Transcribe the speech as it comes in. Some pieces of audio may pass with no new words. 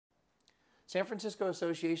San Francisco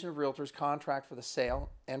Association of Realtors contract for the sale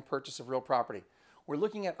and purchase of real property. We're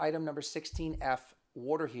looking at item number 16F,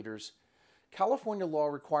 water heaters. California law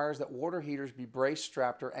requires that water heaters be brace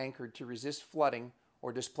strapped or anchored to resist flooding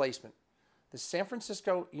or displacement. The San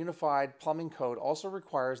Francisco Unified Plumbing Code also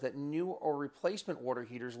requires that new or replacement water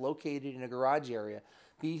heaters located in a garage area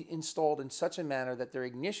be installed in such a manner that their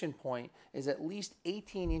ignition point is at least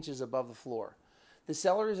 18 inches above the floor. The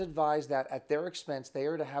seller is advised that at their expense they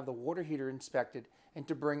are to have the water heater inspected and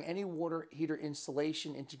to bring any water heater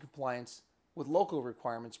installation into compliance with local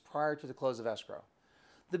requirements prior to the close of escrow.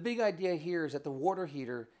 The big idea here is that the water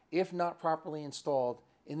heater, if not properly installed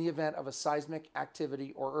in the event of a seismic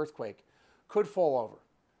activity or earthquake, could fall over,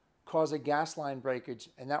 cause a gas line breakage,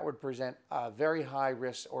 and that would present a very high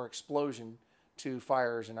risk or explosion to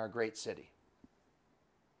fires in our great city.